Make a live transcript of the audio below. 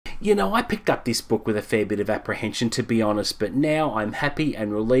You know, I picked up this book with a fair bit of apprehension, to be honest, but now I'm happy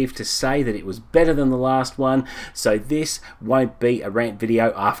and relieved to say that it was better than the last one, so this won't be a rant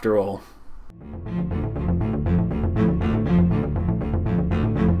video after all.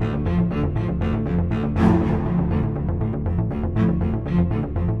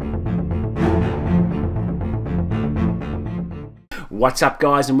 What's up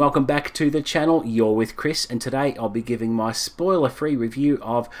guys, and welcome back to the channel. You're with Chris, and today I'll be giving my spoiler-free review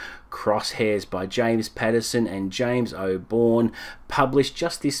of HAIRS by James Patterson and James O'Bourne, published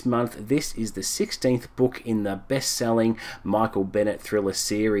just this month. This is the 16th book in the best-selling Michael Bennett thriller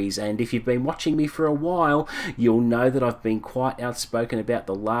series, and if you've been watching me for a while, you'll know that I've been quite outspoken about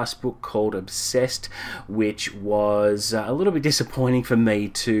the last book called Obsessed, which was a little bit disappointing for me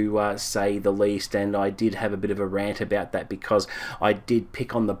to say the least, and I did have a bit of a rant about that because I did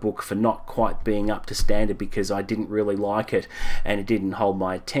pick on the book for not quite being up to standard because I didn't really like it and it didn't hold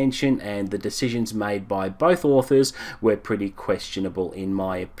my attention, and the decisions made by both authors were pretty questionable in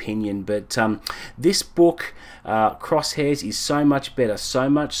my opinion. But this book, Crosshairs, is so much better, so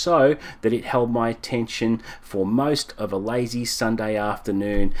much so that it held my attention for most of a lazy Sunday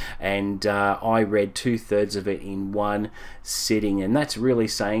afternoon, and I read 2/3 of it in one sitting, and that's really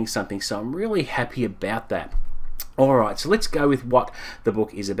saying something, so I'm really happy about that. Alright, so let's go with what the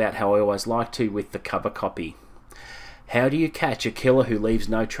book is about, how I always like to with the cover copy. How do you catch a killer who leaves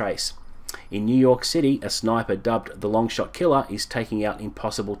no trace? In New York City, a sniper dubbed the Longshot Killer is taking out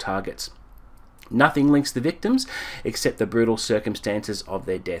impossible targets. Nothing links the victims except the brutal circumstances of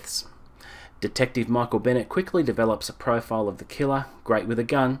their deaths. Detective Michael Bennett quickly develops a profile of the killer, great with a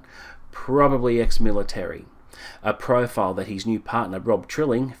gun, probably ex-military. A profile that his new partner Rob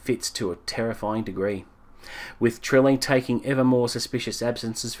Trilling fits to a terrifying degree. With Trilling taking ever more suspicious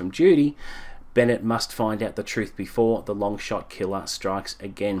absences from duty, Bennett must find out the truth before the Longshot Killer strikes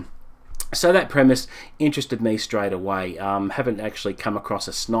again. So that premise interested me straight away. Haven't actually come across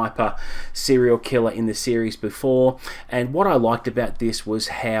a sniper serial killer in the series before, and what I liked about this was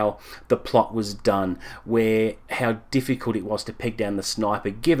how the plot was done, how difficult it was to peg down the sniper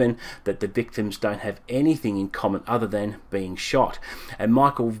given that the victims don't have anything in common other than being shot. And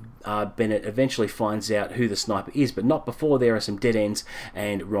Michael Bennett eventually finds out who the sniper is, but not before there are some dead ends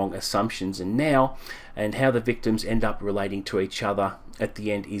and wrong assumptions. And how the victims end up relating to each other at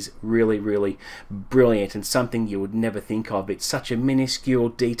the end is really, really brilliant, and something you would never think of. It's such a minuscule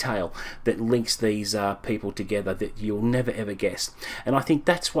detail that links these people together that you'll never ever guess. And I think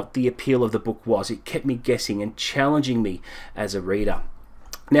that's what the appeal of the book was. It kept me guessing and challenging me as a reader.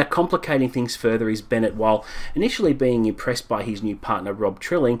 Now, complicating things further is Bennett, while initially being impressed by his new partner Rob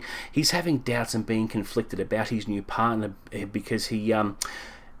Trilling, he's having doubts and being conflicted about his new partner because he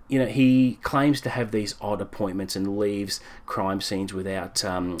claims to have these odd appointments and leaves crime scenes without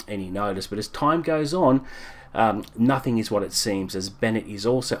any notice. But as time goes on, nothing is what it seems, as Bennett is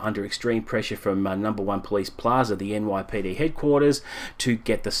also under extreme pressure from number 1 Police Plaza, the NYPD headquarters, to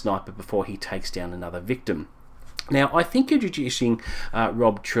get the sniper before he takes down another victim. Now, I think introducing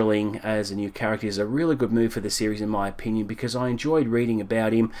Rob Trilling as a new character is a really good move for the series in my opinion, because I enjoyed reading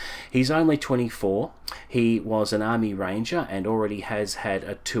about him. He's only 24, he was an Army Ranger and already has had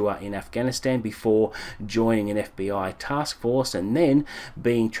a tour in Afghanistan before joining an FBI task force and then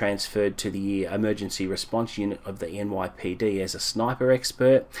being transferred to the Emergency Response Unit of the NYPD as a sniper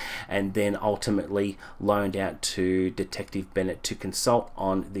expert, and then ultimately loaned out to Detective Bennett to consult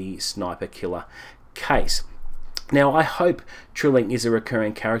on the sniper killer case. Now, I hope Trilling is a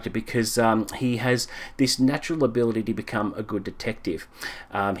recurring character because he has this natural ability to become a good detective.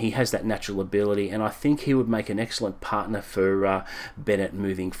 He has that natural ability, and I think he would make an excellent partner for Bennett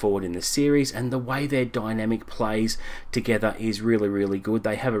moving forward in the series, and the way their dynamic plays together is really, really good.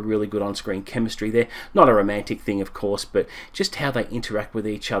 They have a really good on-screen chemistry there. Not a romantic thing, of course, but just how they interact with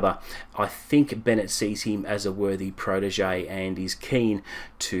each other. I think Bennett sees him as a worthy protege and is keen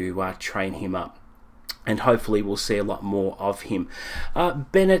to train him up, and hopefully we'll see a lot more of him.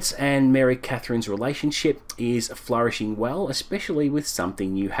 Bennett's and Mary Catherine's relationship is flourishing well, especially with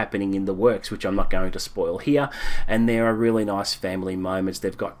something new happening in the works, which I'm not going to spoil here, and there are really nice family moments.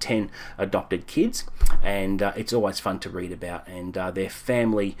 They've got 10 adopted kids, and it's always fun to read about, and their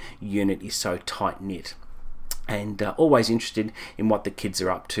family unit is so tight-knit, and always interested in what the kids are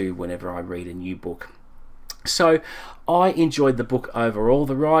up to whenever I read a new book. So I enjoyed the book overall.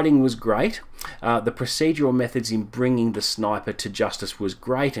 The writing was great. The procedural methods in bringing the sniper to justice was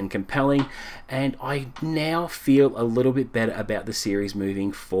great and compelling, and I now feel a little bit better about the series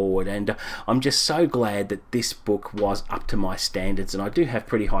moving forward, and I'm just so glad that this book was up to my standards, and I do have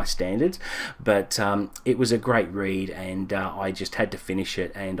pretty high standards, but it was a great read, and I just had to finish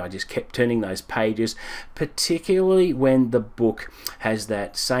it, and I just kept turning those pages, particularly when the book has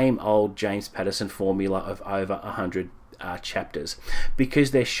that same old James Patterson formula of over 100 chapters.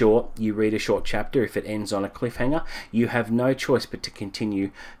 Because they're short, you read a short chapter, if it ends on a cliffhanger, you have no choice but to continue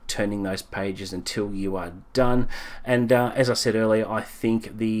turning those pages until you are done. And as I said earlier, I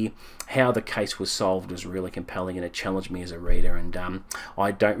think how the case was solved was really compelling, and it challenged me as a reader, and I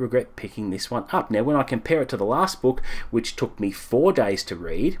don't regret picking this one up. Now, when I compare it to the last book, which took me 4 days to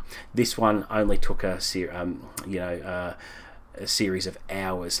read, this one only took a series of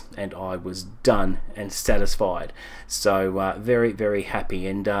hours, and I was done and satisfied. So very, very happy.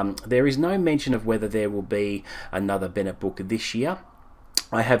 And there is no mention of whether there will be another Bennett book this year.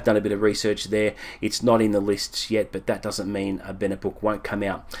 I have done a bit of research there. It's not in the lists yet, but that doesn't mean a Bennett book won't come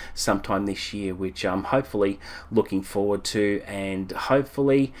out sometime this year, which I'm hopefully looking forward to, and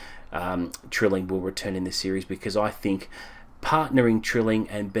hopefully Trilling will return in this series, because I think partnering Trilling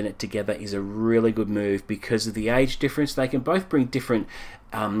and Bennett together is a really good move because of the age difference. They can both bring different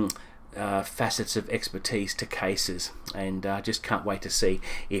facets of expertise to cases, and just can't wait to see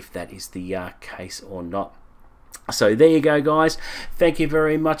if that is the case or not. So there you go, guys. Thank you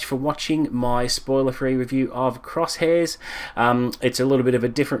very much for watching my spoiler-free review of Crosshairs. It's a little bit of a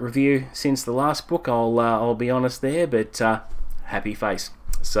different review since the last book, I'll be honest there, but happy face.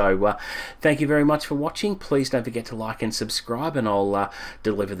 So thank you very much for watching. Please don't forget to like and subscribe, and I'll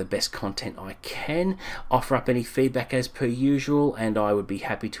deliver the best content I can. Offer up any feedback as per usual, and I would be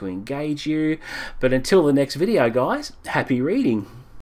happy to engage you. But until the next video, guys, happy reading.